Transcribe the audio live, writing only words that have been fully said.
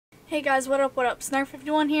Hey guys, what up,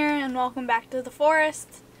 Snark51 here, and welcome back to the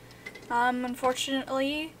forest.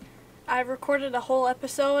 Unfortunately, I recorded a whole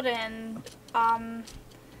episode, and,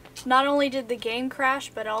 not only did the game crash,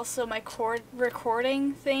 but also my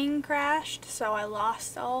recording thing crashed, so I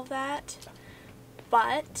lost all of that.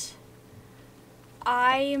 But,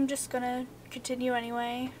 I am just gonna continue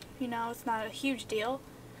anyway. You know, it's not a huge deal.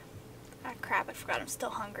 Ah, crap, I forgot I'm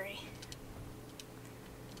still hungry.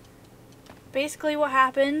 Basically what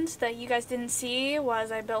happened that you guys didn't see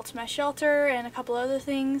was I built my shelter and a couple other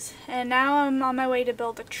things, and now I'm on my way to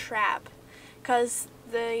build a trap because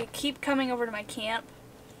they keep coming over to my camp.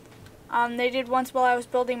 They did once while I was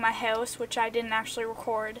building my house, which I didn't actually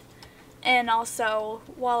record, and also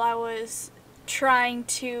while I was trying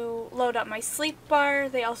to load up my sleep bar,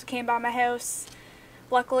 they also came by my house.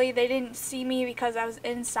 Luckily they didn't see me because I was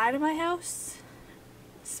inside of my house,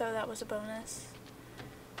 so that was a bonus.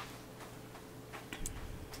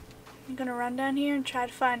 I'm gonna run down here and try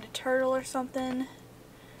to find a turtle or something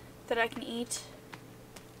that I can eat,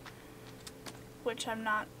 which I'm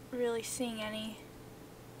not really seeing any.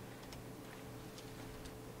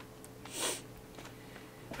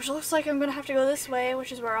 Which looks like I'm gonna have to go this way,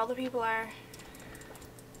 which is where all the people are.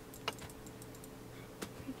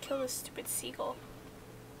 Kill this stupid seagull.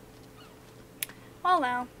 Well,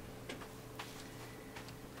 now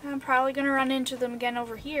I'm probably gonna run into them again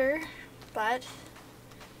over here, but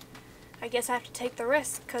I guess I have to take the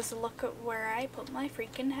risk, because look at where I put my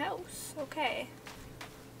freaking house. Okay.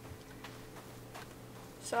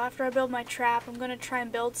 So after I build my trap, I'm going to try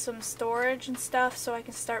and build some storage and stuff so I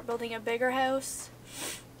can start building a bigger house.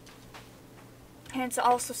 And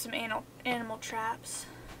also some animal traps.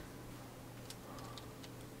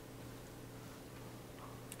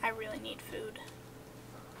 I really need food.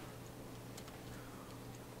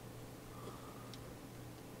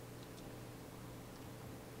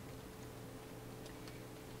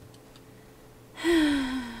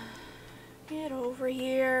 Get over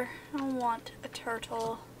here. I want a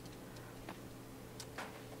turtle.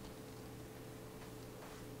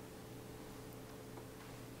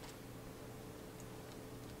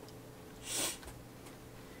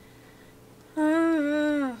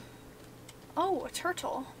 Oh, a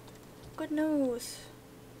turtle. Good news.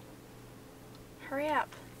 Hurry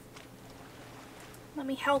up. Let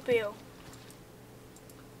me help you.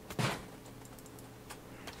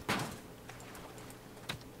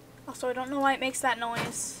 Also, I don't know why it makes that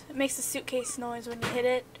noise. It makes a suitcase noise when you hit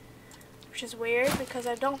it, which is weird because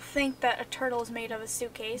I don't think that a turtle is made of a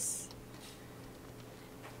suitcase.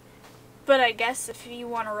 But I guess if you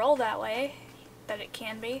want to roll that way, that it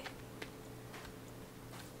can be.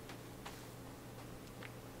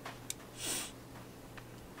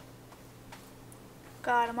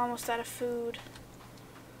 God, I'm almost out of food.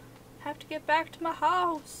 I have to get back to my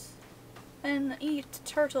house and eat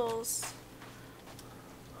turtles.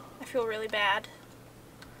 I feel really bad.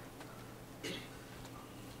 There's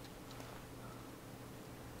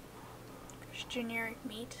generic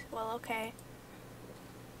meat. Well, okay.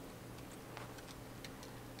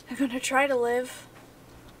 I'm gonna try to live.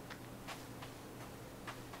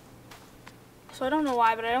 So I don't know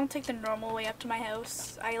why, but I don't take the normal way up to my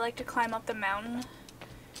house. I like to climb up the mountain. It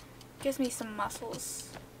gives me some muscles.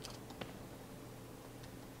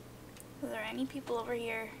 Are there any people over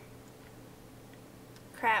here?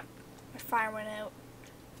 Crap, my fire went out.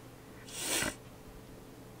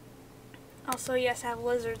 Also, yes, I have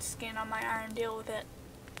lizard skin on my arm. Deal with it.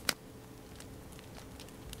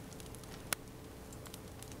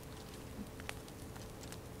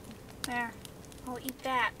 There, I'll eat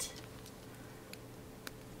that.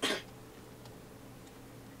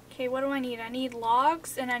 Okay, what do I need? I need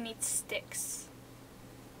logs and I need sticks.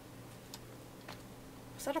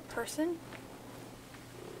 Is that a person?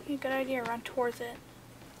 Yeah, good idea, run towards it.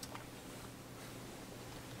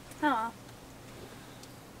 Oh.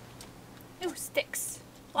 Ooh, sticks.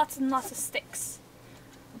 Lots and lots of sticks.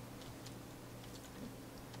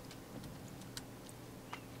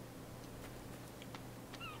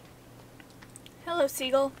 Hello,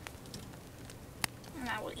 seagull. And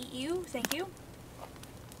I will eat you, thank you.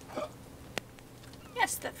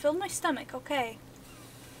 Yes, that filled my stomach, okay.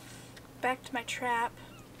 Back to my trap.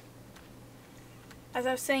 As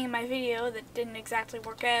I was saying in my video that didn't exactly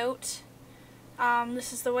work out,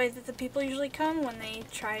 this is the way that the people usually come when they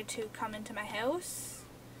try to come into my house.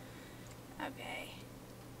 Okay.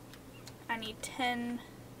 I need 10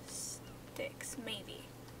 sticks, maybe.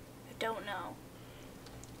 I don't know.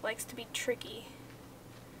 Likes to be tricky.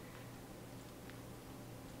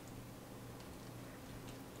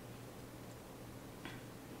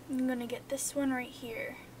 I'm gonna get this one right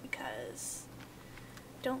here because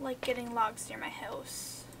don't like getting logs near my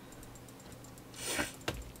house.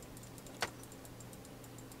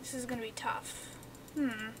 This is gonna be tough. I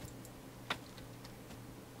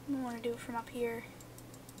don't want to do it from up here.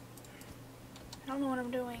 I don't know what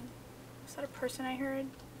I'm doing. Is that a person I heard?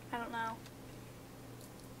 I don't know.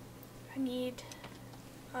 I need...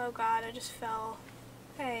 Oh god, I just fell.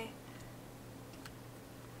 Hey.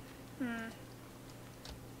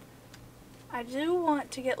 I do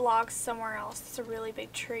want to get logs somewhere else. It's a really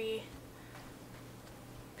big tree.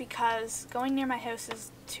 Because going near my house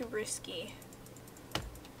is too risky.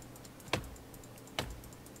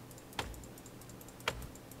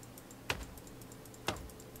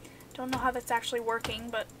 Don't know how that's actually working,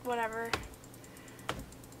 but whatever.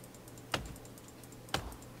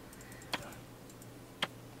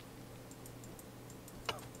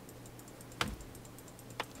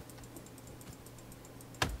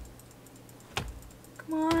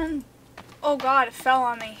 Come on. Oh god, it fell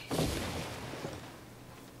on me.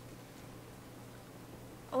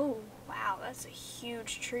 Oh, wow, that's a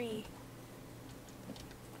huge tree.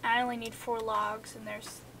 I only need 4 logs and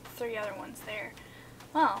there's 3 other ones there.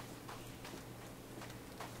 Well.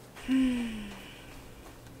 I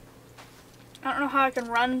don't know how I can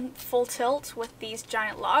run full tilt with these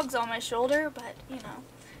giant logs on my shoulder, but, you know.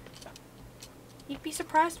 You'd be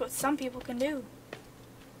surprised what some people can do.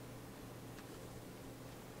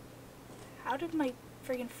 How did my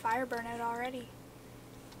friggin' fire burn out already?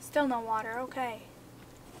 Still no water, okay.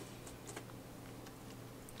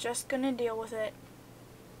 Just gonna deal with it.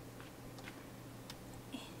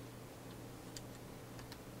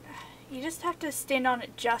 You just have to stand on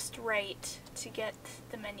it just right to get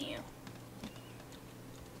the menu.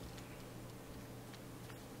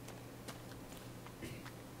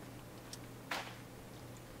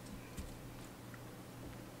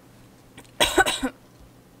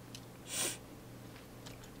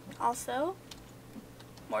 Also,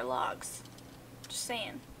 more logs. Just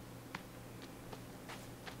saying.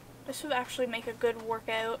 This would actually make a good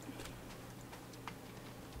workout.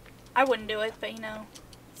 I wouldn't do it, but you know,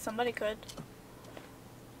 somebody could.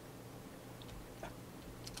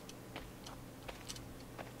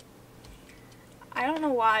 I don't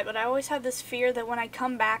know why, but I always have this fear that when I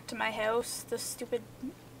come back to my house, the stupid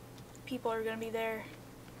people are gonna be there.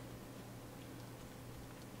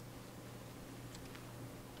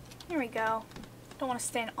 Here we go. Don't want to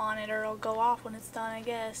stand on it or it'll go off when it's done, I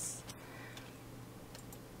guess.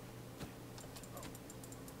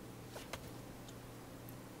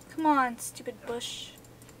 Come on, stupid bush.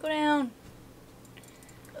 Go down.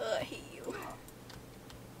 Ugh, I hate you.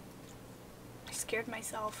 I scared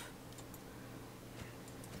myself.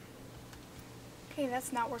 Okay,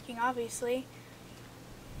 that's not working, obviously.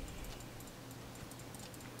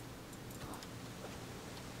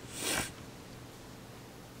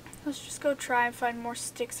 Let's just go try and find more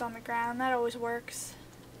sticks on the ground. That always works.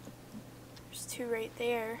 There's 2 right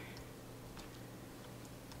there.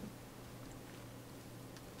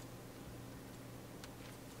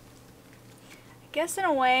 I guess in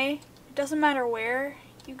a way, it doesn't matter where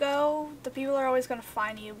you go, the people are always going to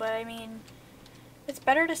find you, but I mean, it's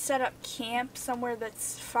better to set up camp somewhere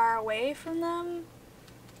that's far away from them,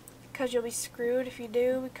 because you'll be screwed if you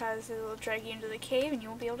do, because it'll drag you into the cave and you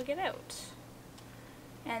won't be able to get out.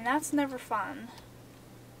 And that's never fun.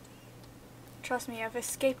 Trust me, I've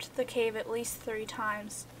escaped the cave at least 3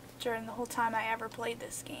 times during the whole time I ever played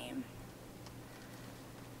this game.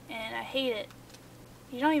 And I hate it.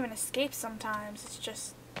 You don't even escape sometimes, it's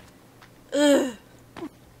just... ugh!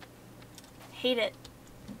 Hate it.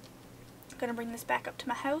 I'm gonna bring this back up to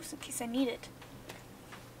my house in case I need it.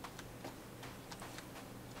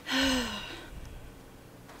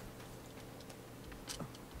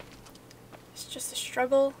 It's just a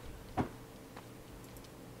struggle.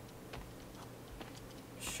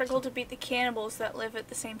 Struggle to beat the cannibals that live at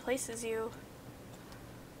the same place as you.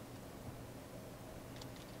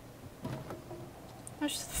 I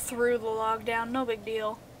just threw the log down, no big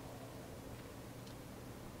deal.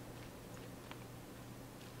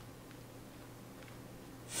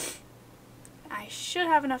 I should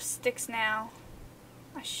have enough sticks now.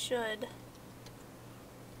 I should.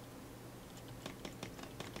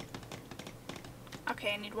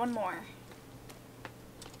 Okay, I need 1 more.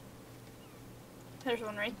 There's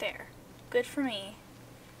 1 right there. Good for me.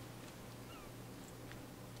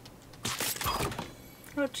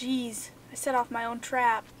 Oh jeez, I set off my own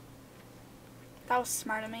trap. That was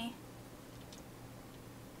smart of me.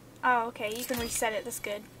 Oh, okay, you can reset it, that's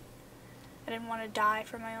good. I didn't want to die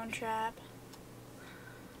from my own trap.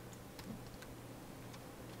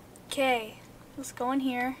 Okay, let's go in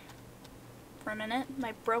here for a minute.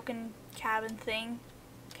 My broken cabin thing.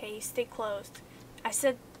 Okay, you stay closed. I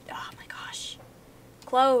said, oh my gosh.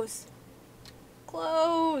 Close.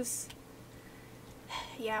 Close.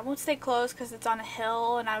 Yeah, I won't stay closed because it's on a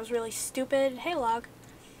hill and I was really stupid. Hey, log.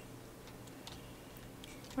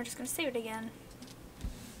 We're just going to save it again.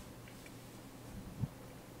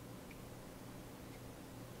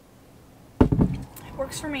 It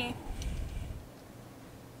works for me.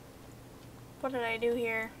 What did I do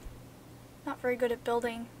here? Not very good at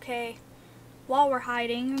building. Okay. While we're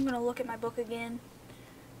hiding, I'm going to look at my book again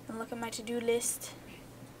and look at my to-do list.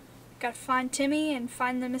 Gotta find Timmy and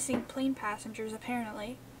find the missing plane passengers,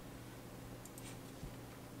 apparently.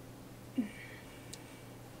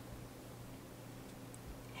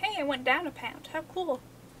 Hey, I went down a pound. How cool.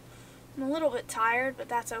 I'm a little bit tired, but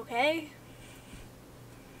that's okay.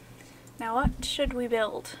 Now what should we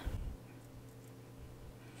build?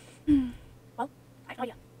 Well, I have no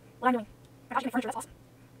idea what I'm doing. I got you my furniture, that's awesome.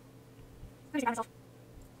 Let me see by myself.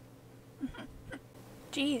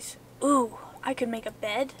 Jeez. Ooh, I could make a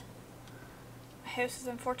bed. My house is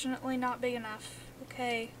unfortunately not big enough.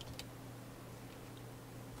 Okay.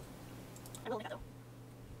 I will make that though.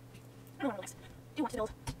 I don't want to relax. I do want to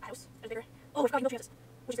build a house that is bigger. Oh, I forgot you built trees,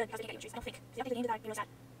 which is good because I didn't get you trees. I don't think. The update game to that, you know, sad.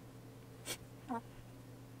 Oh well.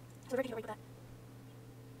 So we're going to break with that.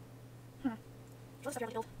 All the stuff you're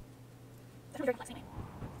able to build. That's really very complex anyway.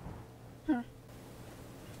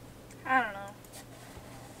 I don't know.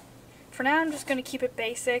 For now, I'm just going to keep it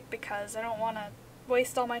basic because I don't want to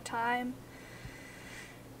waste all my time.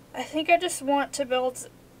 I think I just want to build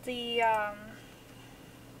the, I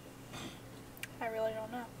really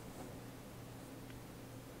don't know.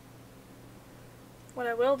 What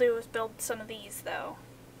I will do is build some of these, though,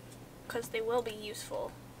 because they will be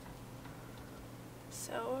useful.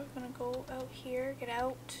 So, we're going to go out here, get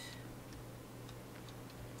out.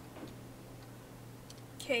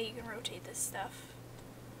 Okay, you can rotate this stuff.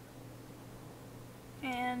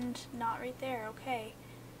 And not right there, okay.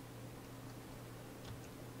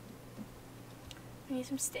 I need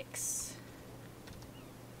some sticks.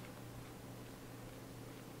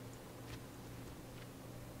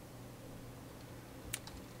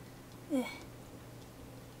 Ugh.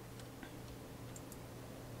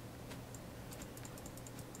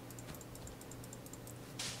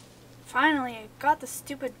 Finally, I got the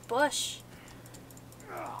stupid bush.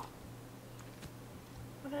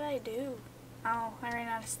 What did I do? Oh, I ran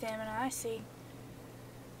out of stamina, I see.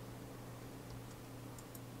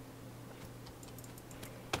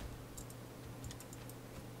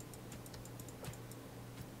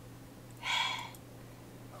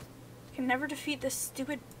 Can never defeat this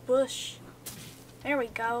stupid bush. There we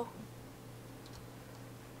go.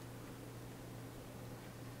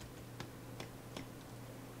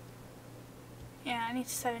 Yeah, I need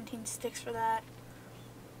 17 sticks for that.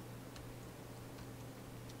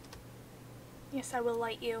 Yes, I will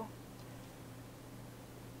light you.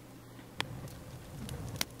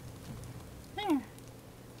 There.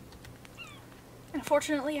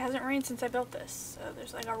 Unfortunately, it hasn't rained since I built this, so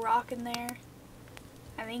there's like a rock in there.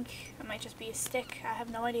 I think it might just be a stick. I have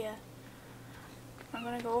no idea. I'm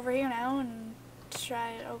gonna go over here now and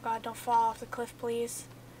try. Oh god, don't fall off the cliff, please.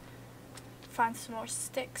 Find some more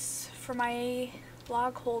sticks for my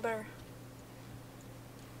log holder.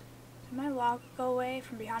 Did my log go away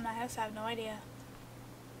from behind my house? I have no idea.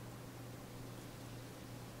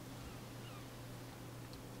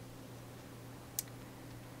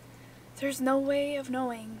 There's no way of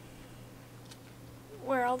knowing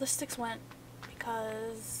where all the sticks went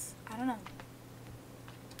because I don't know.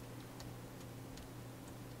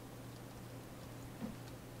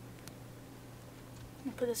 I'm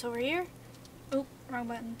gonna put this over here. Oop, wrong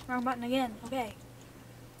button. Wrong button again. Okay.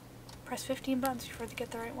 Press 15 buttons before they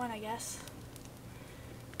get the right one, I guess.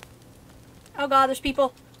 Oh god, there's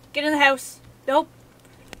people. Get in the house. Nope.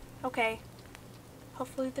 Okay.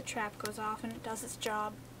 Hopefully the trap goes off and it does its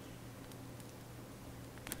job.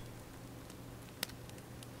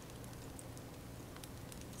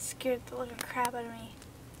 It scared the living crap out of me.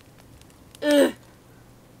 Ugh.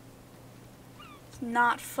 It's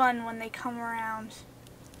not fun when they come around.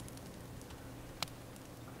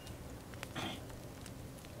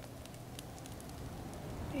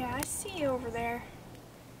 Yeah, I see you over there.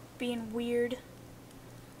 Being weird.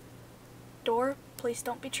 Door, please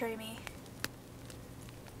don't betray me.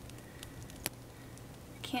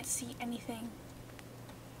 I can't see anything.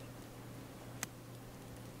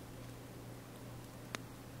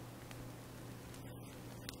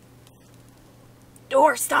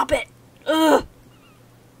 Door, stop it! Ugh!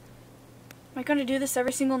 Am I gonna do this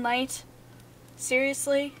every single night?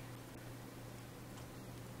 Seriously?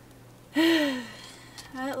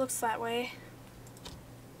 It looks that way.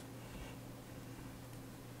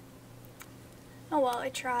 Oh well, I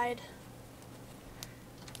tried.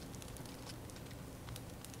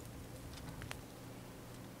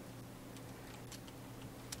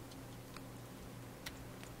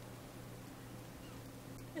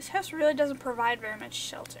 This house really doesn't provide very much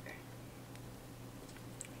shelter.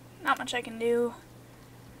 Not much I can do.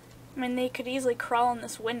 I mean, they could easily crawl in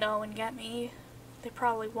this window and get me. They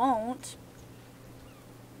probably won't.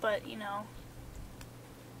 But, you know.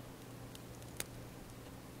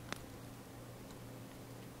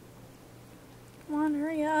 Come on,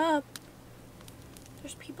 hurry up.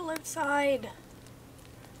 There's people outside.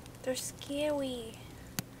 They're scary.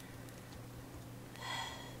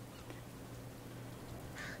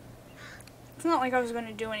 It's not like I was going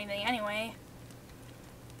to do anything anyway.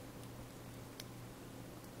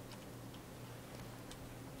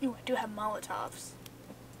 Ooh, I do have Molotovs.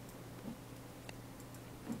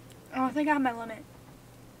 Oh, I think I have my limit.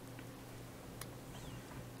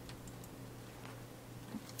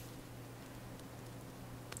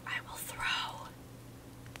 I will throw.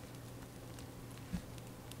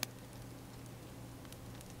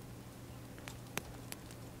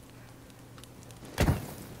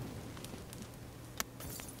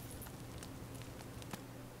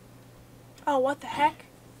 Oh, what the heck?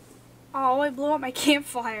 Oh, I blew up my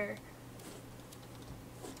campfire.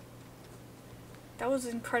 That was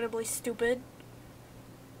incredibly stupid.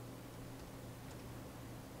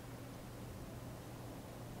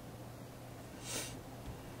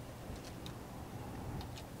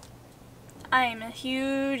 I am a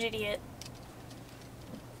huge idiot.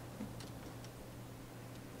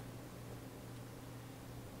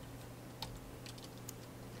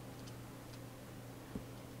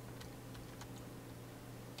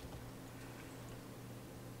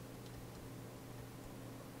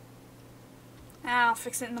 I'll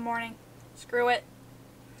fix it in the morning. Screw it.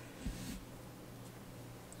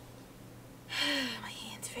 My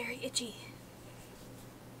hand's very itchy.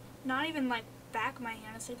 Not even like back of my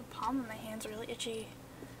hand, it's like the palm of my hand's really itchy.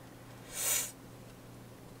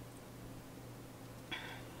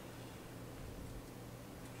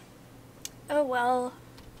 Oh well.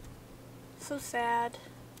 So sad.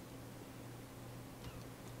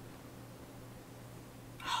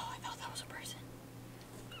 Oh, I thought that was a person.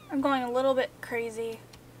 I'm going a little bit crazy,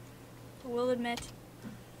 I will admit.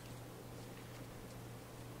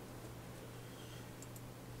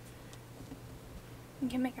 You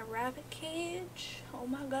can make a rabbit cage. Oh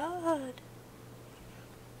my god.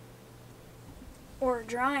 Or a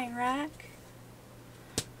drying rack.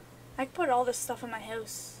 I could put all this stuff in my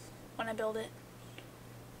house when I build it.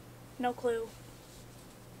 No clue.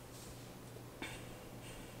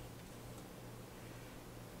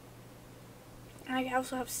 I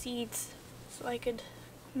also have seeds, so I could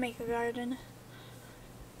make a garden,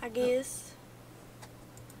 I guess.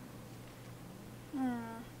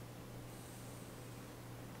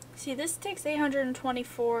 See, this takes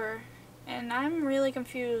 824, and I'm really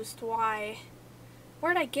confused why.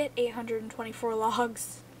 Where'd I get 824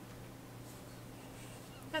 logs?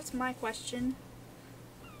 That's my question.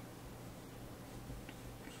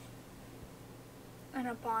 And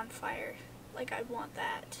a bonfire. Like, I'd want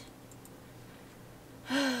that.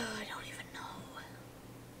 I don't even know.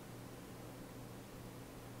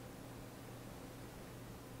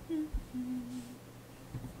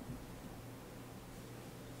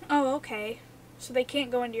 Oh, okay. So they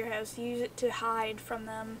can't go into your house. You use it to hide from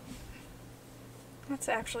them. That's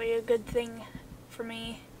actually a good thing for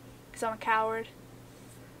me, because I'm a coward.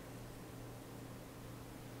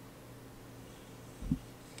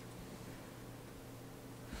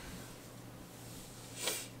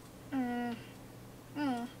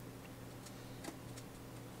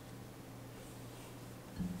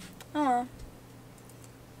 Oh.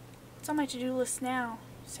 What's on my to-do list now?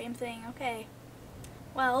 Same thing, okay.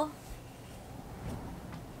 Well,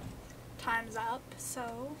 time's up,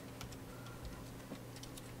 so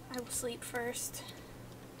I will sleep first.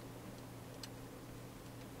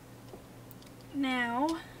 Now,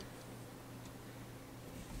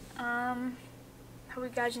 hope you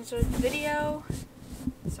guys enjoyed the video.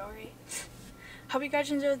 Sorry. Hope you guys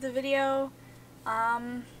enjoyed the video. I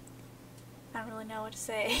don't really know what to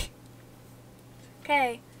say.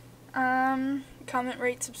 Okay. Comment,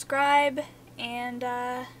 rate, subscribe, and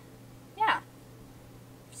yeah.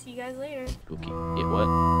 See you guys later. Okay. Yeah, what?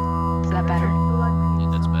 Is that better? Yeah,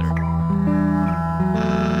 that's better.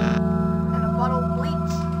 And a bottle of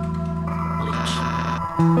bleach. Bleach.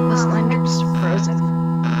 The slender's frozen.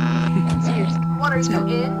 Seriously. What, are you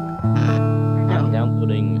in? I'm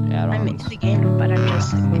downloading add-ons. I'm into the game, but I'm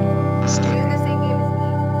just Are you in the same game as me?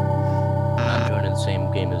 I'm joining the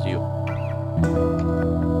same game as you.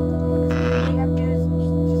 I'm doing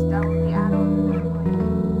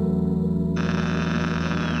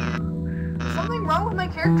wrong with my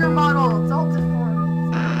character model? It's all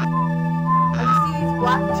deformed. I just see these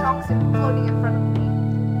black chunks floating in front of me.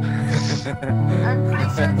 I'm pretty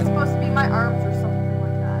sure it's supposed to be my arms or something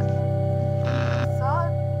like that. Saw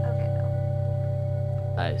it? Okay, no.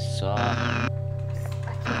 I saw